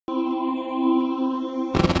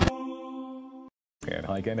And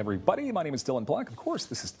hi again, everybody. My name is Dylan Black. Of course,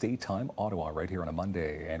 this is Daytime Ottawa right here on a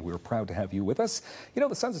Monday, and we're proud to have you with us. You know,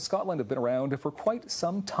 the Sons of Scotland have been around for quite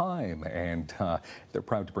some time, and they're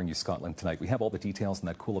proud to bring you Scotland tonight. We have all the details on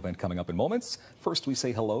that cool event coming up in moments. First, we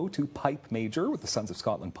say hello to Pipe Major with the Sons of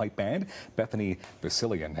Scotland Pipe Band, Bethany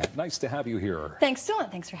Bisaillion. Nice to have you here. Thanks, Dylan.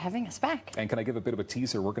 Thanks for having us back. And can I give a bit of a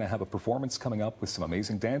teaser? We're going to have a performance coming up with some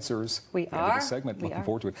amazing dancers. We End of are. the segment. Looking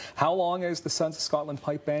forward to it. How long has the Sons of Scotland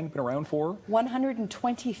Pipe Band been around for?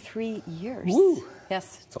 123 years. Woo!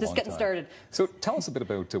 Yes, just getting started. So tell us a bit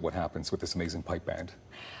about what happens with this amazing pipe band.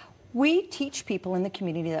 We teach people in the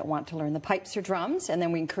community that want to learn the pipes or drums, and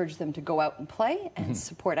then we encourage them to go out and play and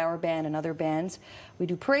support our band and other bands. We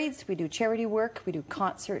do parades, we do charity work, we do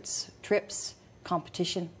concerts, trips,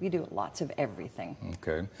 competition. We do lots of everything.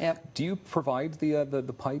 Okay. Yep. Do you provide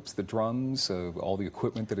the pipes, the drums, all the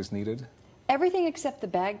equipment that is needed? Everything except the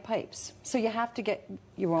bagpipes. So you have to get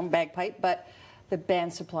your own bagpipe, but the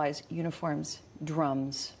band supplies uniforms,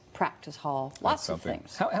 drums, practice hall, lots of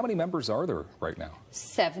things. How many members are there right now?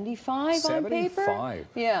 75 on paper. 75?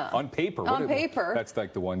 Yeah. On paper? On paper. That's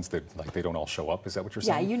like the ones that they don't all show up. Is that what you're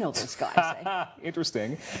saying? Yeah, you know those guys. Eh?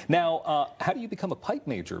 Interesting. Now, how do you become a pipe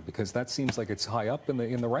major? Because that seems like it's high up in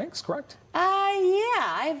the ranks, correct? Yeah,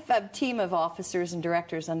 I have a team of officers and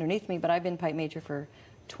directors underneath me, but I've been pipe major for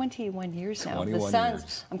 21 years now. 21 the Sons,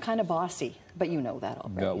 years. I'm kind of bossy, but you know that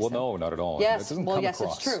already. No, well, so. no, not at all. Yes, that doesn't well, come yes,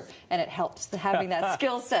 across. it's true, and it helps having that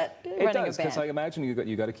skill set running it does, a band. because I imagine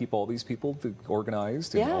you got to keep all these people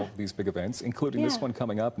organized in all these big events, including this one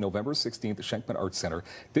coming up November 16th at Shenkman Arts Centre.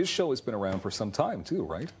 This show has been around for some time too,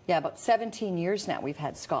 right? Yeah, about 17 years now we've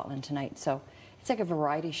had Scotland Tonight, so it's like a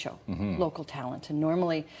variety show, local talent. And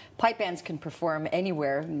normally, pipe bands can perform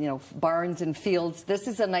anywhere, you know, barns and fields. This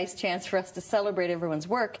is a nice chance for us to celebrate everyone's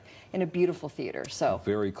work in a beautiful theatre. So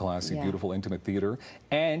very classy, beautiful, intimate theatre.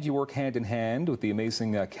 And you work hand in hand with the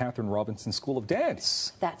amazing Katharine Robinson School of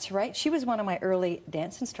Dance. That's right. She was one of my early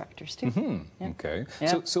dance instructors, too. Okay.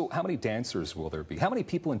 Yeah. So how many dancers will there be? How many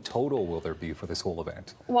people in total will there be for this whole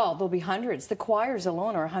event? Well, there'll be hundreds. The choirs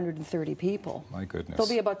alone are 130 people. My goodness. There'll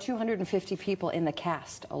be about 250 people in the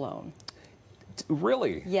cast alone.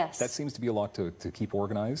 Really? Yes. That seems to be a lot to keep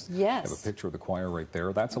organized. Yes. I have a picture of the choir right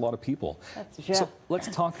there. That's a lot of people. Yeah. So let's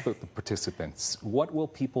talk about the participants. What will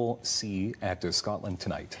people see at Scotland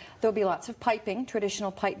Tonight? There'll be lots of piping, traditional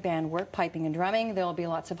pipe band work, piping and drumming. There'll be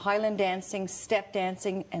lots of Highland dancing, step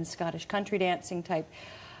dancing, and Scottish country dancing type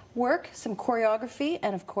work, some choreography,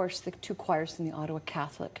 and of course the two choirs from the Ottawa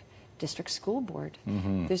Catholic District School Board.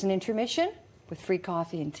 There's an intermission with free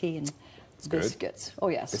coffee and tea and biscuits. Oh,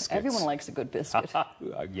 yes. Biscuits. Everyone likes a good biscuit.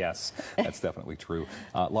 Yes, that's definitely true.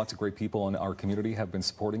 Lots of great people in our community have been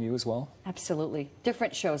supporting you as well. Absolutely.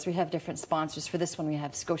 Different shows. We have different sponsors. For this one, we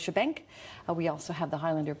have Scotiabank. We also have the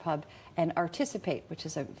Highlander Pub and Artisipate, which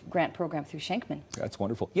is a grant program through Shenkman. That's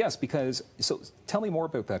wonderful. Yes, because, so tell me more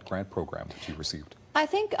about that grant program that you received. I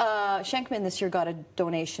think Shenkman this year got a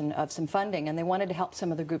donation of some funding, and they wanted to help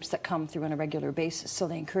some of the groups that come through on a regular basis. So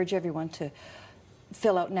they encourage everyone to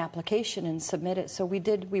fill out an application and submit it. So we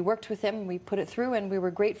did. We worked with them, we put it through, and we were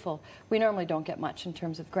grateful. We normally don't get much in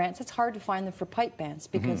terms of grants. It's hard to find them for pipe bands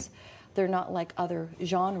because they're not like other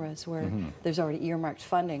genres where there's already earmarked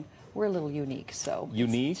funding. We're a little unique, so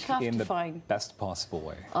unique it's tough in to the find. best possible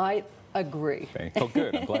way. I agree. Okay. Oh,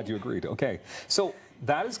 good. I'm glad you agreed. Okay, so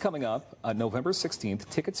that is coming up November 16th.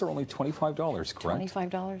 Tickets are only $25, correct?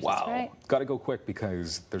 $25. Wow. That's right. Got to go quick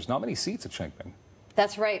because there's not many seats at Shenkman.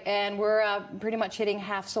 That's right, and we're pretty much hitting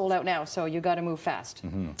half sold out now, so you got to move fast.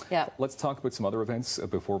 Yeah. Let's talk about some other events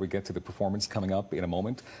before we get to the performance coming up in a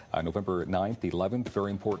moment. November 9th, 11th,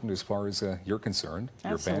 very important as far as you're concerned,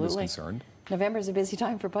 your band is concerned. November is a busy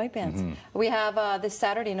time for pipe bands. We have this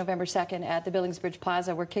Saturday, November 2nd, at the Billingsbridge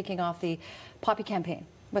Plaza, we're kicking off the Poppy campaign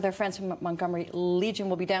with our friends from Montgomery. Legion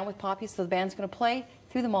will be down with Poppy, so the band's going to play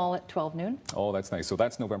through the mall at 12 noon. Oh, that's nice. So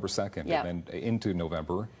that's November 2nd, yeah. And then into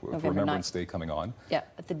November Remembrance Day coming on. Yeah,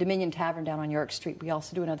 at the Dominion Tavern down on York Street. We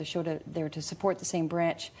also do another show there to support the same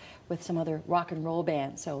branch with some other rock and roll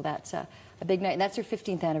bands. So that's a big night, and that's our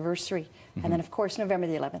 15th anniversary. And then, of course, November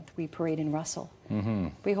the 11th, we parade in Russell.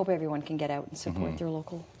 We hope everyone can get out and support their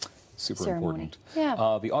local ceremony. Important.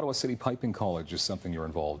 Yeah. The Ottawa City Piping College is something you're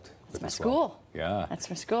involved with. That's my school. Yeah. That's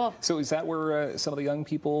my school. So is that where some of the young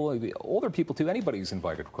people, the older people too, anybody's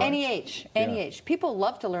invited, correct? Any age, any age. People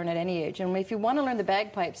love to learn at any age. And if you want to learn the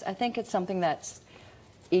bagpipes, I think it's something that's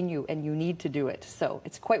in you and you need to do it. So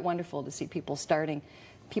it's quite wonderful to see people starting.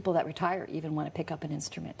 People that retire even want to pick up an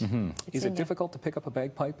instrument. Is it difficult to pick up a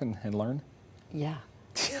bagpipe and learn? Yeah.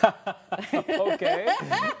 Okay.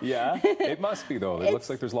 Yeah, it must be, though. It looks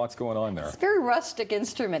like there's lots going on there. It's a very rustic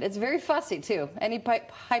instrument. It's very fussy, too. Any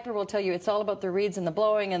piper will tell you it's all about the reeds and the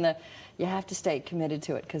blowing, and you have to stay committed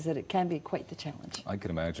to it because it can be quite the challenge. I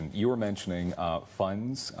can imagine. You were mentioning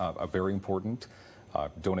funds are very important.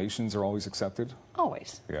 Donations are always accepted?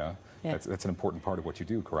 Always. Yeah. That's an important part of what you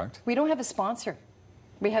do, correct? We don't have a sponsor.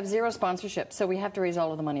 We have zero sponsorship, so we have to raise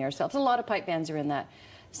all of the money ourselves. A lot of pipe bands are in that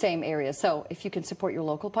same area. So if you can support your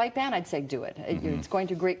local pipe band, I'd say do it. It's going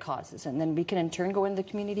to great causes, and then we can in turn go into the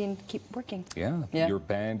community and keep working. Yeah. Your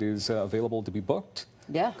band is available to be booked.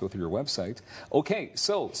 Yeah. Go through your website. Okay,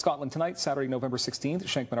 so Scotland tonight, Saturday, November 16th,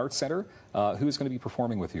 Shankman Arts Centre. Who's going to be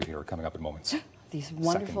performing with you here coming up in moments? These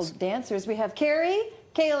wonderful dancers. We have Carrie,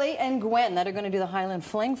 Kaylee, and Gwen that are going to do the Highland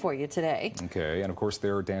Fling for you today. Okay, and of course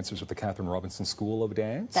there are dancers with the Katharine Robinson School of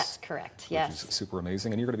Dance. That's correct, yes. Which is super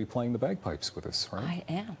amazing. And you're going to be playing the bagpipes with us, right?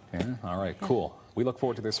 I am. Yeah, all right, cool. We look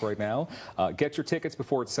forward to this right now. Get your tickets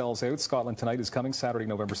before it sells out. Scotland Tonight is coming Saturday,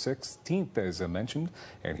 November 16th, as mentioned.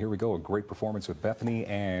 And here we go, a great performance with Bethany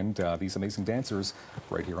and these amazing dancers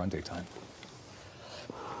right here on Daytime.